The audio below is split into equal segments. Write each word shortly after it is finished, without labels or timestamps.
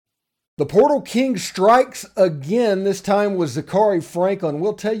The Portal King strikes again, this time with Zachary Franklin.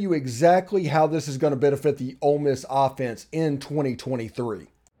 We'll tell you exactly how this is going to benefit the Ole Miss offense in 2023.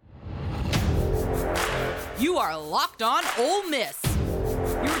 You are Locked On Ole Miss,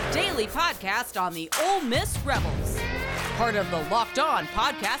 your daily podcast on the Ole Miss Rebels. Part of the Locked On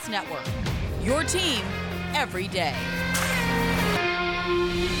Podcast Network, your team every day.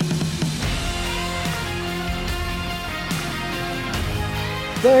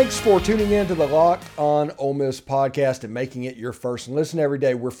 Thanks for tuning in to the Locked On Ole Miss podcast and making it your first listen every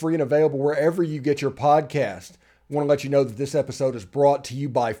day. We're free and available wherever you get your podcast. I want to let you know that this episode is brought to you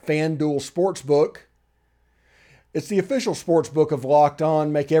by FanDuel Sportsbook. It's the official sportsbook of Locked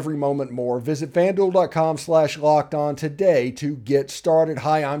On. Make every moment more. Visit FanDuel.com/LockedOn today to get started.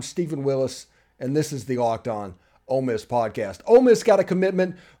 Hi, I'm Stephen Willis, and this is the Locked On Ole Miss podcast. Ole Miss got a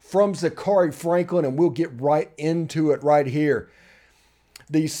commitment from Zachary Franklin, and we'll get right into it right here.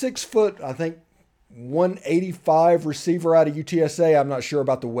 The 6 foot, I think, 185 receiver out of UTSA, I'm not sure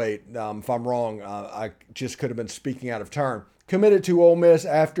about the weight. If I'm wrong, I just could have been speaking out of turn. Committed to Ole Miss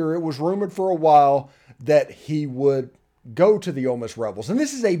after it was rumored for a while that he would go to the Ole Miss Rebels. And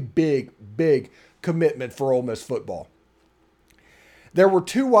this is a big, big commitment for Ole Miss football. There were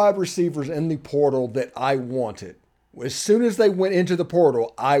 2 wide receivers in the portal that I wanted. As soon as they went into the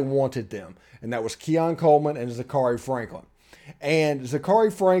portal, I wanted them. And that was Keon Coleman and Zachary Franklin. And Zachary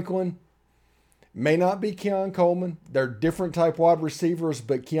Franklin may not be Keon Coleman. They're different type wide receivers,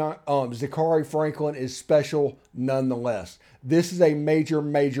 but Zachary Franklin is special nonetheless. This is a major,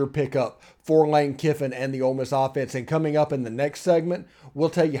 major pickup for Lane Kiffin and the Ole Miss offense. And coming up in the next segment, we'll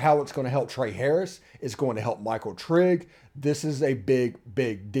tell you how it's going to help Trey Harris. It's going to help Michael Trigg. This is a big,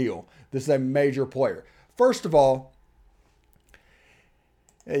 big deal. This is a major player. First of all,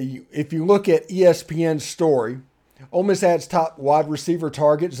 if you look at ESPN's story, Ole Miss adds top wide receiver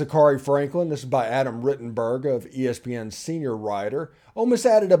target Zachary Franklin. This is by Adam Rittenberg of ESPN's senior writer. Ole Miss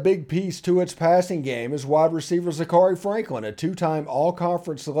added a big piece to its passing game as wide receiver Zachary Franklin, a 2-time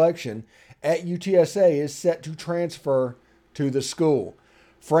all-conference selection at UTSA, is set to transfer to the school.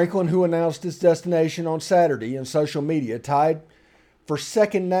 Franklin, who announced his destination on Saturday in social media, tied for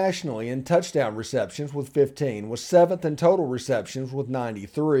second nationally in touchdown receptions with 15, was 7th in total receptions with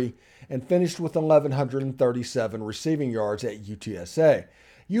 93, and finished with 1,137 receiving yards at UTSA.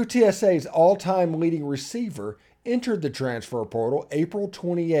 UTSA's all-time leading receiver entered the transfer portal April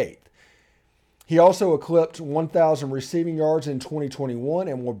 28th. He also eclipsed 1,000 receiving yards in 2021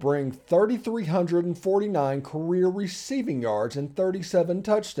 and will bring 3,349 career receiving yards and 37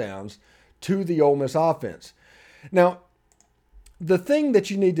 touchdowns to the Ole Miss offense. Now, the thing that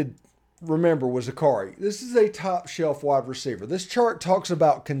you need to remember was Zachary. This is a top shelf wide receiver. This chart talks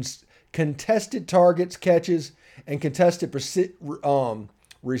about contested targets, catches, and contested percentage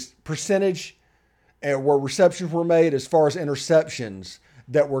where receptions were made as far as interceptions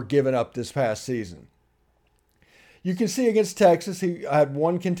that were given up this past season. You can see against Texas, he had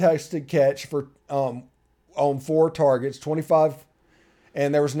 1 contested catch for on 4 targets, 25,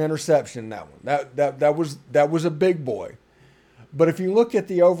 and there was an interception in that one. That was a big boy. But if you look at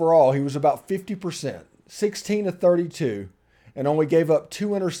the overall, he was about 50%, 16 of 32, and only gave up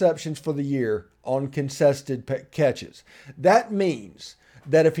 2 interceptions for the year on contested catches. That means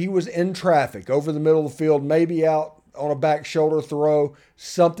that if he was in traffic over the middle of the field, maybe out on a back shoulder throw,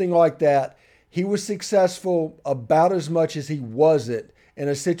 something like that, he was successful about as much as he wasn't in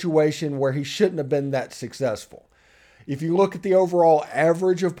a situation where he shouldn't have been that successful. If you look at the overall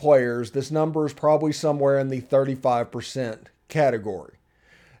average of players, this number is probably somewhere in the 35% category.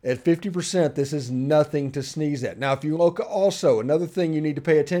 At 50%, this is nothing to sneeze at. Now, if you look also, another thing you need to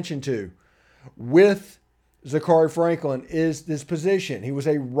pay attention to with Zachary Franklin is this position. He was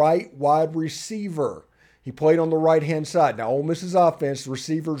a right wide receiver. He played on the right-hand side. Now, Ole Miss's offense,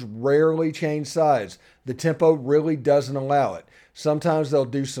 receivers rarely change sides. The tempo really doesn't allow it. Sometimes they'll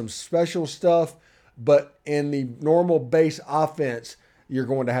do some special stuff, but in the normal base offense, you're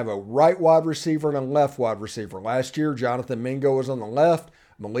going to have a right wide receiver and a left wide receiver. Last year, Jonathan Mingo was on the left.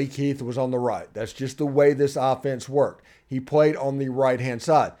 Malik Heath was on the right. That's just the way this offense worked. He played on the right-hand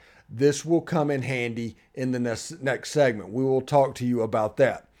side. This will come in handy in the next segment. We will talk to you about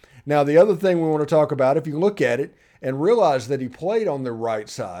that. Now, the other thing we want to talk about, if you look at it and realize that he played on the right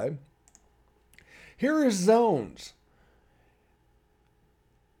side, here are his zones.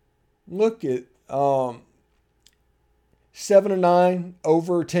 Look at 7 of 9,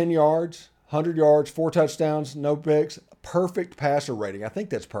 over 10 yards, 100 yards, 4 touchdowns, no picks. Perfect passer rating. I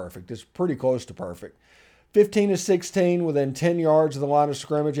think that's perfect. It's pretty close to perfect. 15 of 16 within 10 yards of the line of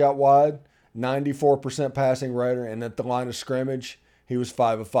scrimmage out wide, 94% passing rate, and at the line of scrimmage, he was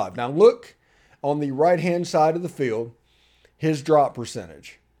 5 of 5. Now look on the right-hand side of the field, his drop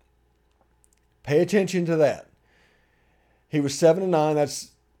percentage. Pay attention to that. He was 7 of 9.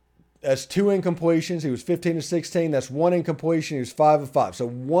 That's 2 incompletions. He was 15 of 16. That's 1 incompletion. He was 5 of 5. So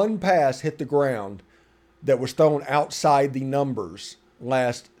one pass hit the ground that was thrown outside the numbers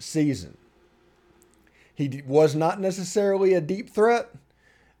last season. He was not necessarily a deep threat.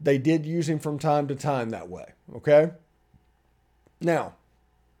 They did use him from time to time that way, okay? Now,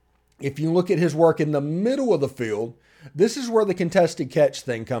 if you look at his work in the middle of the field, this is where the contested catch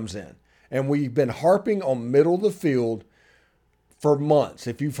thing comes in. And we've been harping on middle of the field for months.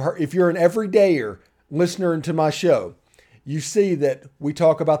 If you're an everydayer listener to my show, you see that we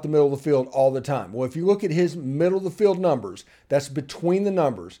talk about the middle of the field all the time. Well, if you look at his middle of the field numbers, that's between the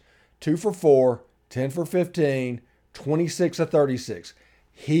numbers, 2 for 4, 10 for 15, 26 of 36.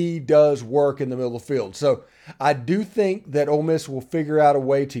 He does work in the middle of the field. So I do think that Ole Miss will figure out a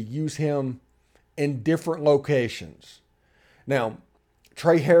way to use him in different locations. Now,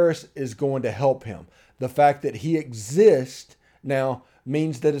 Trey Harris is going to help him. The fact that he exists now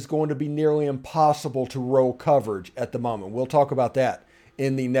means that it's going to be nearly impossible to roll coverage at the moment. We'll talk about that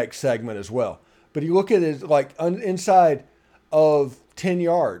in the next segment as well. But you look at it like inside of 10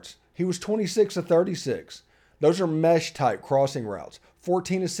 yards, he was 26 of 36. Those are mesh type crossing routes.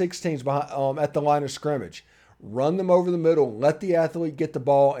 14 of 16s behind, at the line of scrimmage. Run them over the middle, let the athlete get the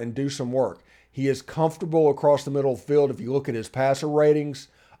ball and do some work. He is comfortable across the middle of the field. If you look at his passer ratings,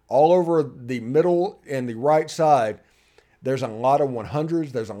 all over the middle and the right side, there's a lot of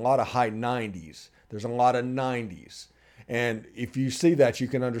 100s. There's a lot of high 90s. There's a lot of 90s. And if you see that, you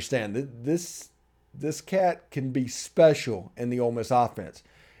can understand that this cat can be special in the Ole Miss offense.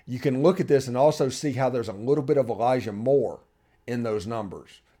 You can look at this and also see how there's a little bit of Elijah Moore in those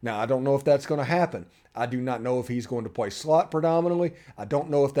numbers. Now, I don't know if that's going to happen. I do not know if he's going to play slot predominantly. I don't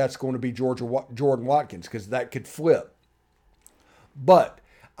know if that's going to be Jordan Watkins, because that could flip. But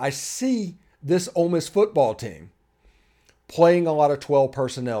I see this Ole Miss football team playing a lot of 12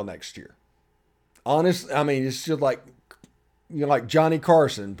 personnel next year. Honestly, I mean, it's just like, like Johnny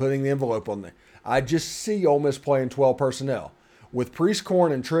Carson putting the envelope on there. I just see Ole Miss playing 12 personnel. With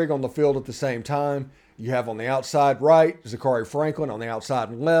Priest-Corn and Trigg on the field at the same time, you have on the outside right, Zachary Franklin. On the outside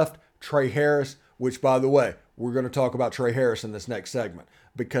left, Trey Harris, which, by the way, we're going to talk about Trey Harris in this next segment,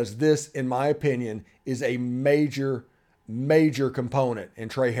 because this, in my opinion, is a major component in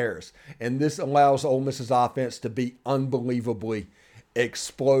Trey Harris. And this allows Ole Miss's offense to be unbelievably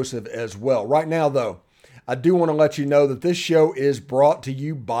explosive as well. Right now, though, I do want to let you know that this show is brought to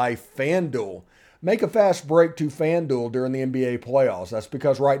you by FanDuel. Make a fast break to FanDuel during the NBA playoffs. That's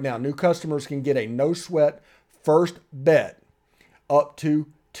because right now, new customers can get a no-sweat first bet up to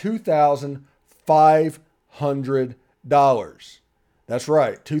 $2,500. That's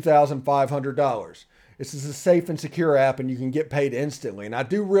right, $2,500. This is a safe and secure app, and you can get paid instantly. And I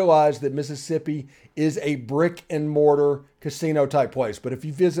do realize that Mississippi is a brick-and-mortar casino-type place. But if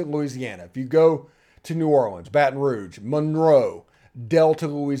you visit Louisiana, if you go to New Orleans, Baton Rouge, Monroe, Delta,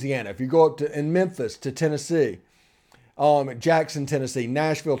 Louisiana, if you go up to in Memphis to Tennessee, Jackson, Tennessee,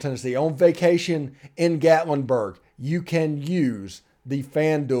 Nashville, Tennessee, on vacation in Gatlinburg, you can use the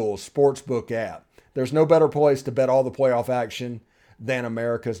FanDuel Sportsbook app. There's no better place to bet all the playoff action than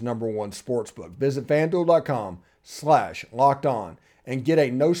America's #1 sportsbook. Visit FanDuel.com/lockedon and get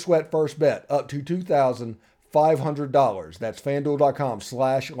a no-sweat first bet up to $2,500. That's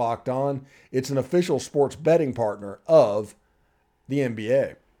FanDuel.com/lockedon. It's an official sports betting partner of the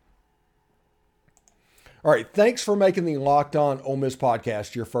NBA. All right, thanks for making the Locked On Ole Miss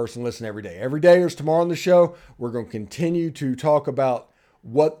podcast your first and listen every day. Every day is tomorrow on the show. We're going to continue to talk about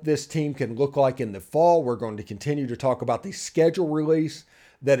what this team can look like in the fall. We're going to continue to talk about the schedule release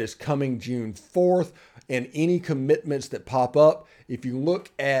that is coming June 4th and any commitments that pop up. If you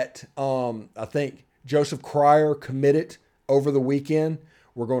look at, I think Joseph Cryer committed over the weekend.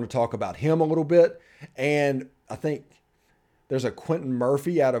 We're going to talk about him a little bit. And I think there's a Quentin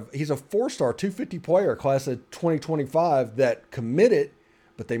Murphy he's a 4-star 250 player, class of 2025, that committed,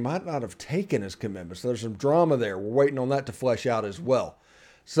 but they might not have taken his commitment. So there's some drama there. We're waiting on that to flesh out as well.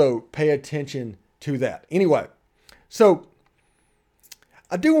 So pay attention to that. Anyway, so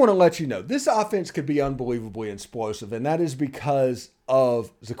I do want to let you know, this offense could be unbelievably explosive, and that is because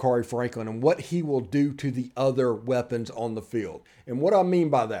of Zachary Franklin and what he will do to the other weapons on the field. And what I mean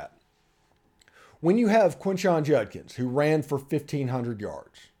by that, when you have Quinshon Judkins, who ran for 1,500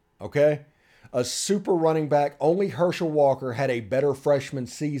 yards, okay? A super running back. Only Herschel Walker had a better freshman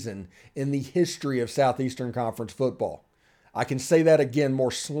season in the history of Southeastern Conference football. I can say that again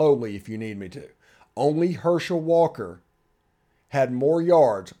more slowly if you need me to. Only Herschel Walker had more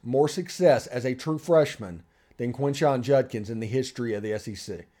yards, more success as a true freshman than Quinshon Judkins in the history of the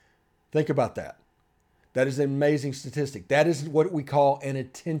SEC. Think about that. That is an amazing statistic. That is what we call an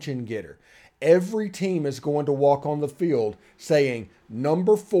attention getter. Every team is going to walk on the field saying,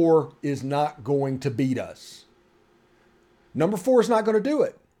 number 4 is not going to beat us. Number 4 is not going to do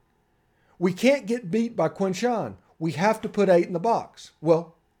it. We can't get beat by Quinshon. We have to put 8 in the box.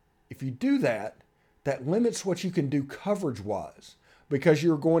 Well, if you do that, that limits what you can do coverage-wise, because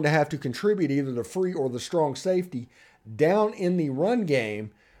you're going to have to contribute either the free or the strong safety down in the run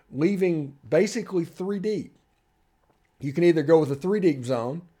game, leaving basically 3 deep. You can either go with a 3 deep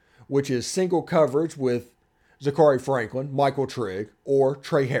zone, which is single coverage with Zachary Franklin, Michael Trigg, or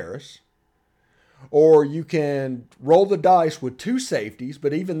Trey Harris. Or you can roll the dice with 2 safeties,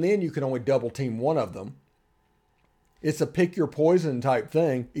 but even then you can only double team one of them. It's a pick your poison type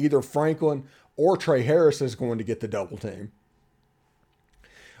thing. Either Franklin or Trey Harris is going to get the double team.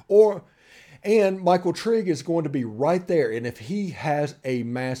 And Michael Trigg is going to be right there. And if he has a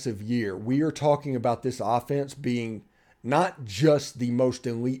massive year, we are talking about this offense being not just the most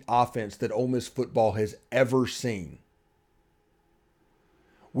elite offense that Ole Miss football has ever seen.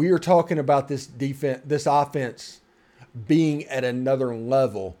 We are talking about this offense being at another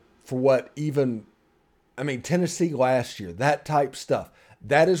level for what Tennessee last year, that type stuff.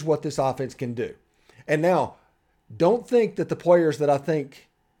 That is what this offense can do. And now, don't think that the players that I think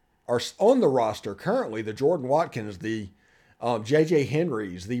are on the roster currently, the Jordan Watkins, the J.J.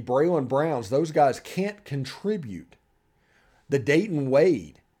 Henrys, the Braylon Browns, those guys can't contribute. The Dayton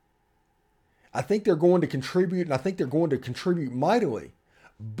Wade. I think they're going to contribute, and I think they're going to contribute mightily.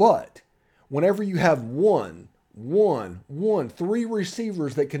 But whenever you have 3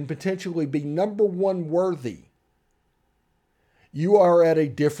 receivers that can potentially be number 1 worthy, you are at a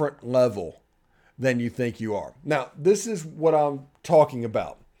different level than you think you are. Now, this is what I'm talking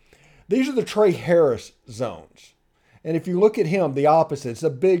about. These are the Trey Harris zones. And if you look at him, the opposite, it's a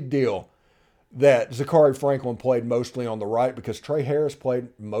big deal that Zachary Franklin played mostly on the right because Trey Harris played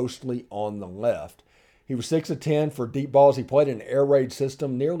mostly on the left. He was 6 of 10 for deep balls. He played in an air raid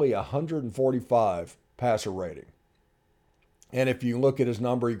system, nearly 145 passer rating. And if you look at his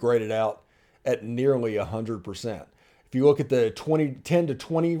number, he graded out at nearly 100%. If you look at the 10 to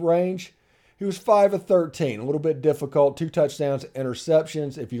 20 range, he was 5 of 13, a little bit difficult, 2 touchdowns,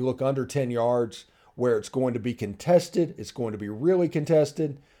 interceptions. If you look under 10 yards, where it's going to be contested, it's going to be really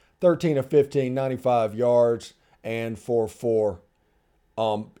contested. 13 of 15, 95 yards, and 4-4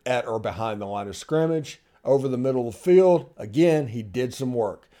 at or behind the line of scrimmage. Over the middle of the field, again, he did some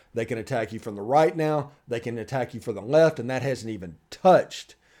work. They can attack you from the right now. They can attack you from the left, and that hasn't even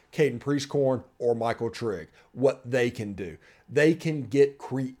touched Caden Priestcorn or Michael Trigg, what they can do. They can get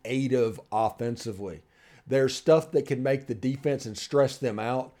creative offensively. There's stuff that can make the defense and stress them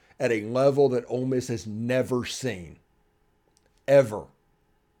out at a level that Ole Miss has never seen, ever.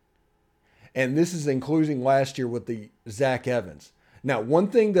 And this is including last year with the Zach Evans. Now, one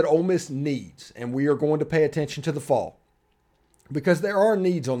thing that Ole Miss needs, and we are going to pay attention to the fall, because there are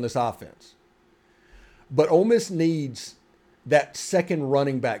needs on this offense, but Ole Miss needs that second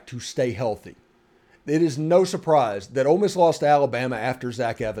running back to stay healthy. It is no surprise that Ole Miss lost to Alabama after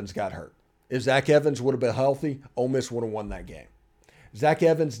Zach Evans got hurt. If Zach Evans would have been healthy, Ole Miss would have won that game. Zach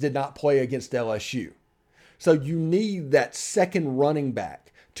Evans did not play against LSU. So you need that second running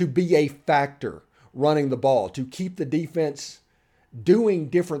back to be a factor running the ball, to keep the defense doing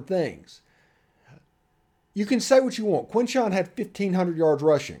different things. You can say what you want. Quinshon had 1,500 yards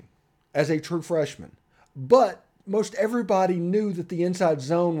rushing as a true freshman. But most everybody knew that the inside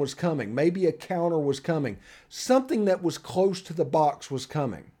zone was coming. Maybe a counter was coming. Something that was close to the box was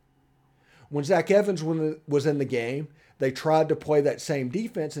coming. When Zach Evans was in the game, they tried to play that same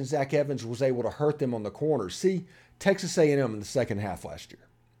defense, and Zach Evans was able to hurt them on the corners. See Texas A&M in the second half last year.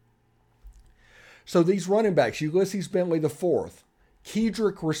 So these running backs, Ulysses Bentley IV,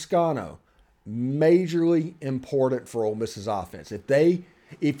 Kedrick Riscano, majorly important for Ole Miss's offense.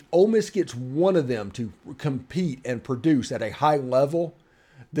 If Ole Miss gets one of them to compete and produce at a high level,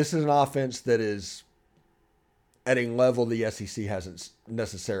 this is an offense that is at a level the SEC hasn't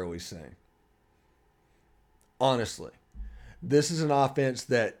necessarily seen. Honestly, this is an offense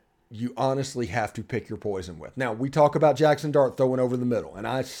that you honestly have to pick your poison with. Now, we talk about Jackson Dart throwing over the middle, and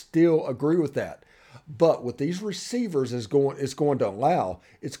I still agree with that. But what these receivers is going to allow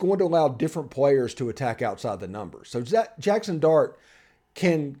different players to attack outside the numbers. So Jackson Dart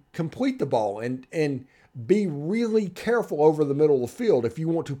can complete the ball and be really careful over the middle of the field if you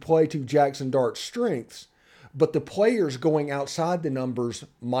want to play to Jackson Dart's strengths. But the players going outside the numbers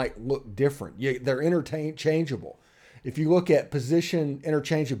might look different. They're interchangeable. If you look at position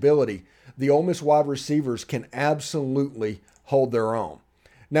interchangeability, the Ole Miss wide receivers can absolutely hold their own.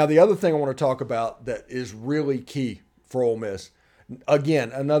 Now, the other thing I want to talk about that is really key for Ole Miss,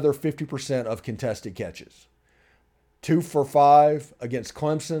 again, another 50% of contested catches. 2 for 5 against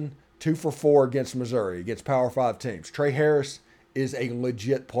Clemson, 2 for 4 against Missouri, against Power 5 teams. Trey Harris is a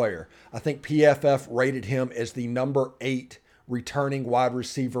legit player. I think PFF rated him as the number 8 returning wide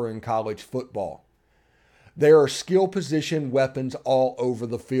receiver in college football. There are skill position weapons all over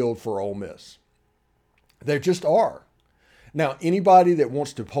the field for Ole Miss. There just are. Now, anybody that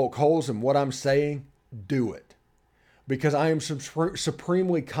wants to poke holes in what I'm saying, do it. Because I am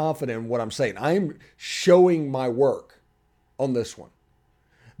supremely confident in what I'm saying. I am showing my work on this one.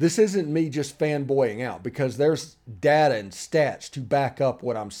 This isn't me just fanboying out, because there's data and stats to back up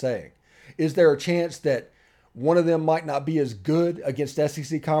what I'm saying. Is there a chance that one of them might not be as good against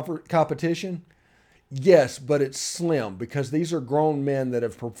SEC competition? Yes, but it's slim, because these are grown men that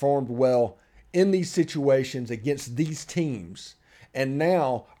have performed well in these situations against these teams and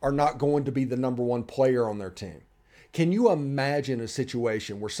now are not going to be the number 1 player on their team. Can you imagine a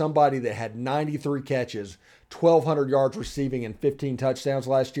situation where somebody that had 93 catches, 1,200 yards receiving, and 15 touchdowns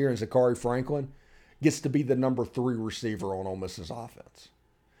last year in Zachary Franklin gets to be the number 3 receiver on Ole Miss's offense,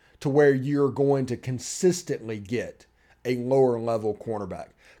 to where you're going to consistently get a lower level cornerback?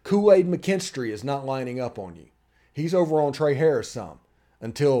 Kool-Aid McKinstry is not lining up on you. He's over on Trey Harris some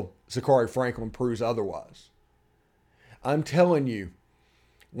until Zachary Franklin proves otherwise. I'm telling you,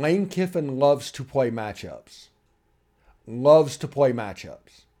 Lane Kiffin loves to play matchups. Loves to play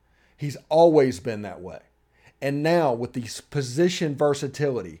matchups. He's always been that way. And now with the position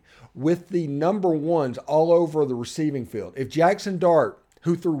versatility, with the number 1s all over the receiving field, if Jackson Dart,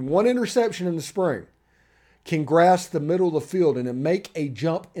 who threw 1 interception in the spring, can grasp the middle of the field and make a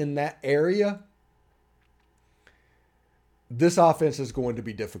jump in that area, this offense is going to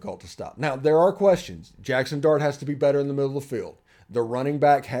be difficult to stop. Now, there are questions. Jackson Dart has to be better in the middle of the field. The running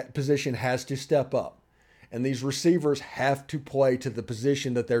back position has to step up. And these receivers have to play to the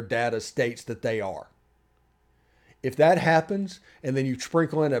position that their data states that they are. If that happens, and then you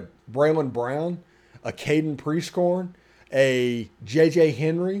sprinkle in a Braylon Brown, a Caden Prescorn, a J.J.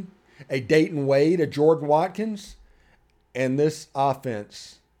 Henry, a Dayton Wade, a Jordan Watkins, and this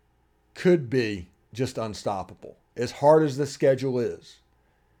offense could be just unstoppable. As hard as the schedule is,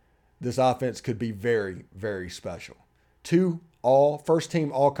 this offense could be very, very special. 2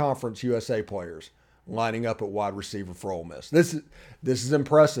 first-team All-Conference USA players lining up at wide receiver for Ole Miss. This is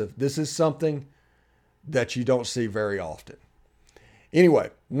impressive. This is something that you don't see very often. Anyway,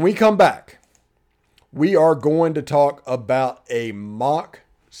 when we come back, we are going to talk about a mock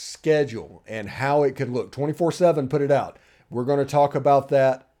schedule and how it could look. 24/7 put it out. We're going to talk about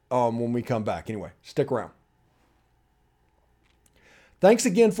that when we come back. Anyway, stick around. Thanks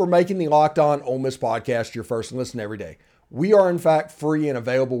again for making the Locked On Ole Miss podcast your first listen every day. We are, in fact, free and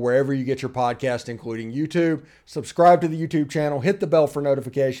available wherever you get your podcast, including YouTube. Subscribe to the YouTube channel. Hit the bell for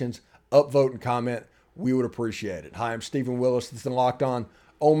notifications. Upvote and comment. We would appreciate it. Hi, I'm Stephen Willis. This is the Locked On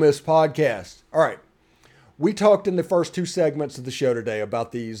Ole Miss podcast. All right. We talked in the first 2 segments of the show today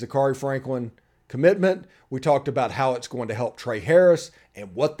about the Zachary Franklin commitment. We talked about how it's going to help Trey Harris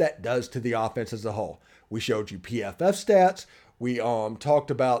and what that does to the offense as a whole. We showed you PFF stats. We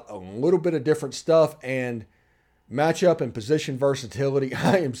talked about a little bit of different stuff and matchup and position versatility.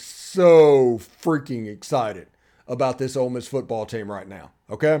 I am so freaking excited about this Ole Miss football team right now.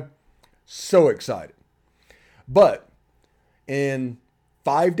 Okay? So excited. But in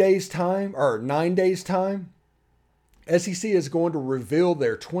 5 days' time or 9 days' time, SEC is going to reveal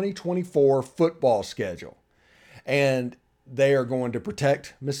their 2024 football schedule. And they are going to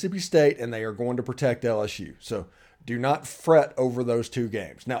protect Mississippi State and they are going to protect LSU. So do not fret over those 2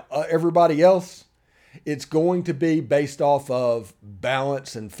 games. Now, everybody else, it's going to be based off of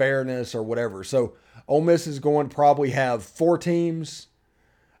balance and fairness or whatever. So Ole Miss is going to probably have 4 teams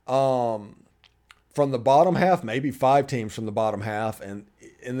from the bottom half, maybe 5 teams from the bottom half, and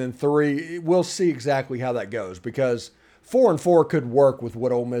then 3. We'll see exactly how that goes, because 4 and 4 could work with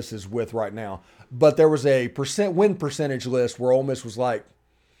what Ole Miss is with right now. But there was a win percentage list where Ole Miss was like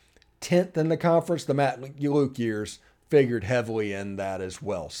 10th in the conference. The Matt Luke years figured heavily in that as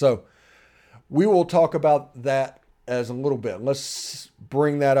well. So we will talk about that as a little bit. Let's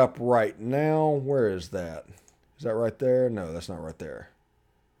bring that up right now. Where is that? Is that right there? No, that's not right there.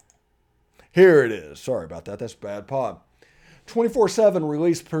 Here it is. Sorry about that. That's bad pod. 24/7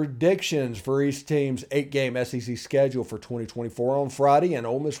 released predictions for each team's 8-game SEC schedule for 2024 on Friday, and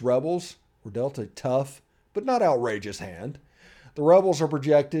Ole Miss Rebels were dealt a tough but not outrageous hand. The Rebels are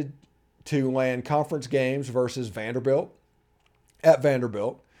projected to land conference games versus Vanderbilt, at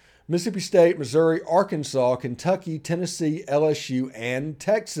Vanderbilt, Mississippi State, Missouri, Arkansas, Kentucky, Tennessee, LSU, and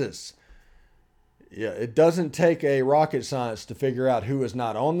Texas. Yeah, it doesn't take a rocket science to figure out who is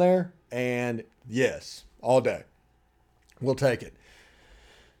not on there. And yes, all day. We'll take it.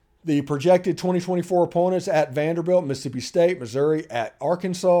 The projected 2024 opponents at Vanderbilt, Mississippi State, Missouri, at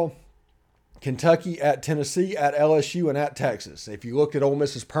Arkansas, Kentucky, at Tennessee, at LSU, and at Texas. If you looked at Ole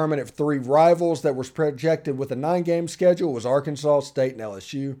Miss's permanent 3 rivals that was projected with a 9-game schedule, it was Arkansas, State, and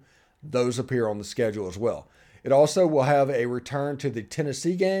LSU. Those appear on the schedule as well. It also will have a return to the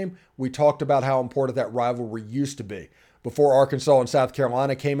Tennessee game. We talked about how important that rivalry used to be. Before Arkansas and South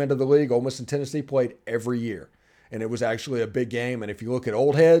Carolina came into the league, Ole Miss and Tennessee played every year. And it was actually a big game. And if you look at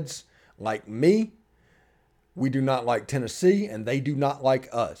old heads like me, we do not like Tennessee and they do not like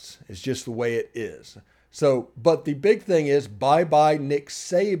us. It's just the way it is. So, but the big thing is bye-bye Nick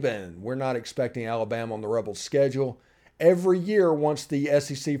Saban. We're not expecting Alabama on the Rebels schedule. Every year once the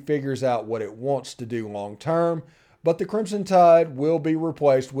SEC figures out what it wants to do long term, but the Crimson Tide will be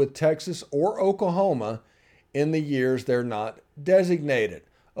replaced with Texas or Oklahoma in the years they're not designated.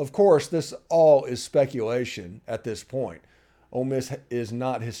 Of course, this all is speculation at this point. Ole Miss is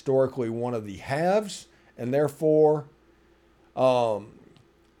not historically one of the haves, and therefore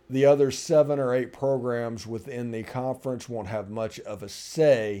the other 7 or 8 programs within the conference won't have much of a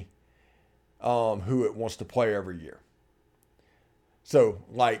say who it wants to play every year. So,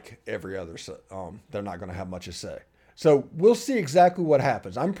 like every other, they're not going to have much to say. So, we'll see exactly what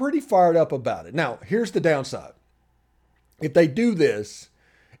happens. I'm pretty fired up about it. Now, here's the downside. If they do this,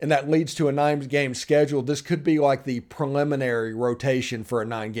 and that leads to a 9-game schedule, this could be like the preliminary rotation for a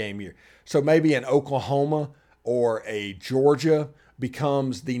 9-game year. So, maybe an Oklahoma or a Georgia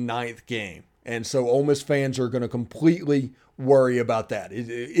becomes the 9th game. And so, Ole Miss fans are going to completely worry about that.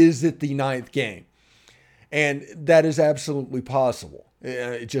 Is it the 9th game? And that is absolutely possible.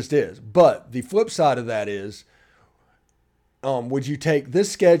 It just is. But the flip side of that is, would you take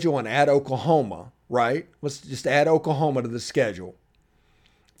this schedule and add Oklahoma, right? Let's just add Oklahoma to the schedule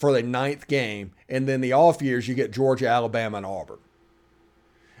for the 9th game. And then the off years, you get Georgia, Alabama, and Auburn.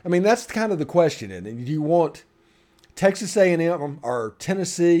 I mean, that's kind of the question. And do you want Texas A&M or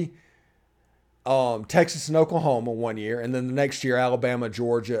Tennessee, Texas and Oklahoma one year, and then the next year Alabama,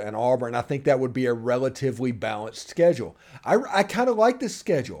 Georgia, and Auburn? I think that would be a relatively balanced schedule. I kind of like this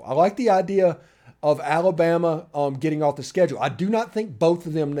schedule. I like the idea of Alabama getting off the schedule. I do not think both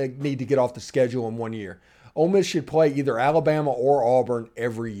of them need to get off the schedule in one year. Ole Miss should play either Alabama or Auburn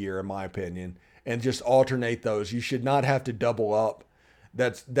every year, in my opinion, and just alternate those. You should not have to double up.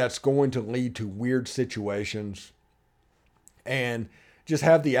 That's going to lead to weird situations. And just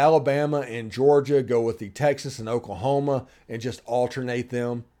have the Alabama and Georgia go with the Texas and Oklahoma and just alternate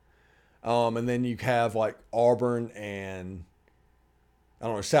them. And then you have like Auburn and, I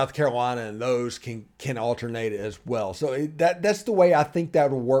don't know, South Carolina, and those can alternate as well. So that's the way I think that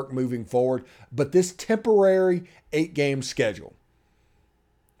will work moving forward. But this temporary 8-game schedule,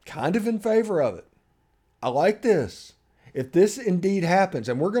 kind of in favor of it. I like this. If this indeed happens,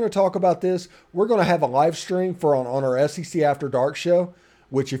 and we're going to talk about this, we're going to have a live stream on our SEC After Dark show,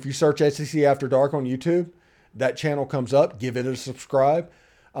 which if you search SEC After Dark on YouTube, that channel comes up. Give it a subscribe.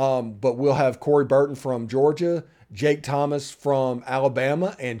 But we'll have Corey Burton from Georgia, Jake Thomas from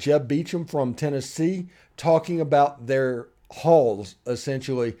Alabama, and Jeb Beecham from Tennessee talking about their hauls,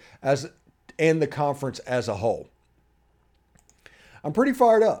 essentially, and the conference as a whole. I'm pretty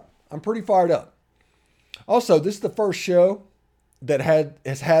fired up. Also, this is the first show that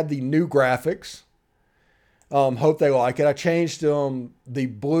has had the new graphics. Hope they like it. I changed the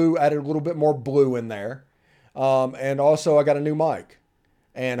blue, added a little bit more blue in there. And also I got a new mic.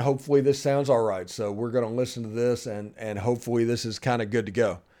 And hopefully this sounds all right. So we're going to listen to this and hopefully this is kind of good to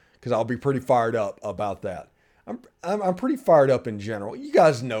go. Because I'll be pretty fired up about that. I'm pretty fired up in general. You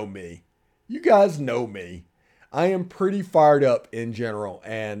guys know me. I am pretty fired up in general.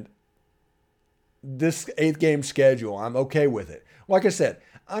 And this 8-game schedule, I'm okay with it. Like I said,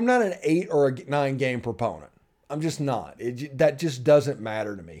 I'm not an 8 or a 9-game proponent. I'm just not. That just doesn't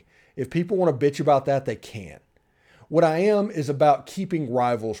matter to me. If people want to bitch about that, they can. What I am is about keeping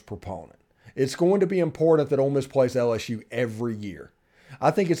rivals proponent. It's going to be important that Ole Miss plays LSU every year.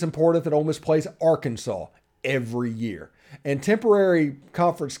 I think it's important that Ole Miss plays Arkansas every year. And temporary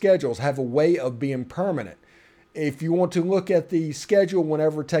conference schedules have a way of being permanent. If you want to look at the schedule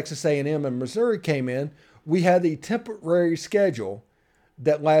whenever Texas A&M and Missouri came in, we had the temporary schedule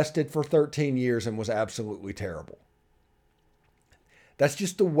that lasted for 13 years and was absolutely terrible. That's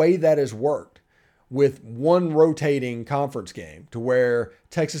just the way that has worked. with one rotating conference game to where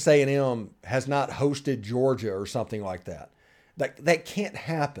Texas A&M has not hosted Georgia or something like that. That can't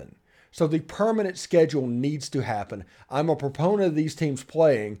happen. So the permanent schedule needs to happen. I'm a proponent of these teams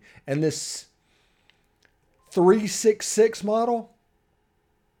playing, and this 3-6-6 model,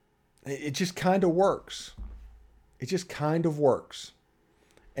 it just kind of works. It just kind of works.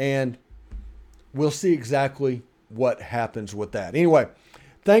 And we'll see exactly what happens with that. Anyway,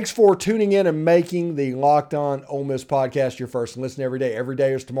 thanks for tuning in and making the Locked On Ole Miss podcast your first listen every day. Every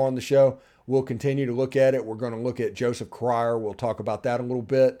day is tomorrow on the show. We'll continue to look at it. We're going to look at Joseph Cryer. We'll talk about that a little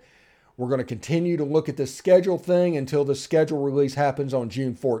bit. We're going to continue to look at the schedule thing until the schedule release happens on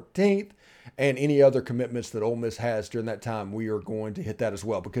June 14th. And any other commitments that Ole Miss has during that time, we are going to hit that as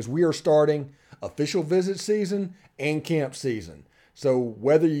well, because we are starting official visit season and camp season. So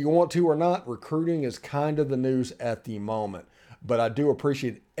whether you want to or not, recruiting is kind of the news at the moment. But I do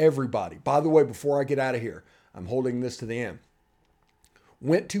appreciate everybody. By the way, before I get out of here, I'm holding this to the end.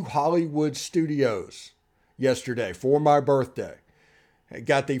 Went to Hollywood Studios yesterday for my birthday.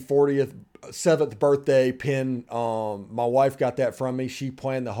 Got the 7th birthday pin. My wife got that from me. She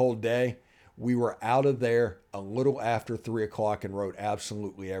planned the whole day. We were out of there a little after 3 o'clock and wrote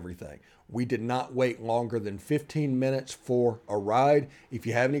absolutely everything. We did not wait longer than 15 minutes for a ride. If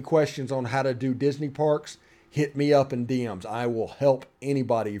you have any questions on how to do Disney parks, hit me up in DMs. I will help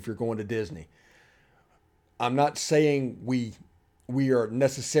anybody if you're going to Disney. I'm not saying we are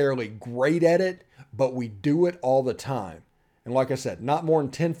necessarily great at it, but we do it all the time. And like I said, not more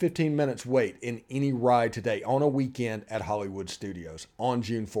than 10, 15 minutes wait in any ride today on a weekend at Hollywood Studios on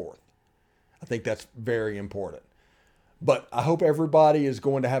June 4th. I think that's very important. But I hope everybody is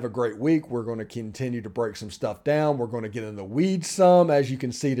going to have a great week. We're going to continue to break some stuff down. We're going to get in the weeds some, as you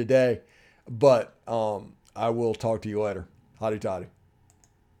can see today. But I will talk to you later. Hotty toddy.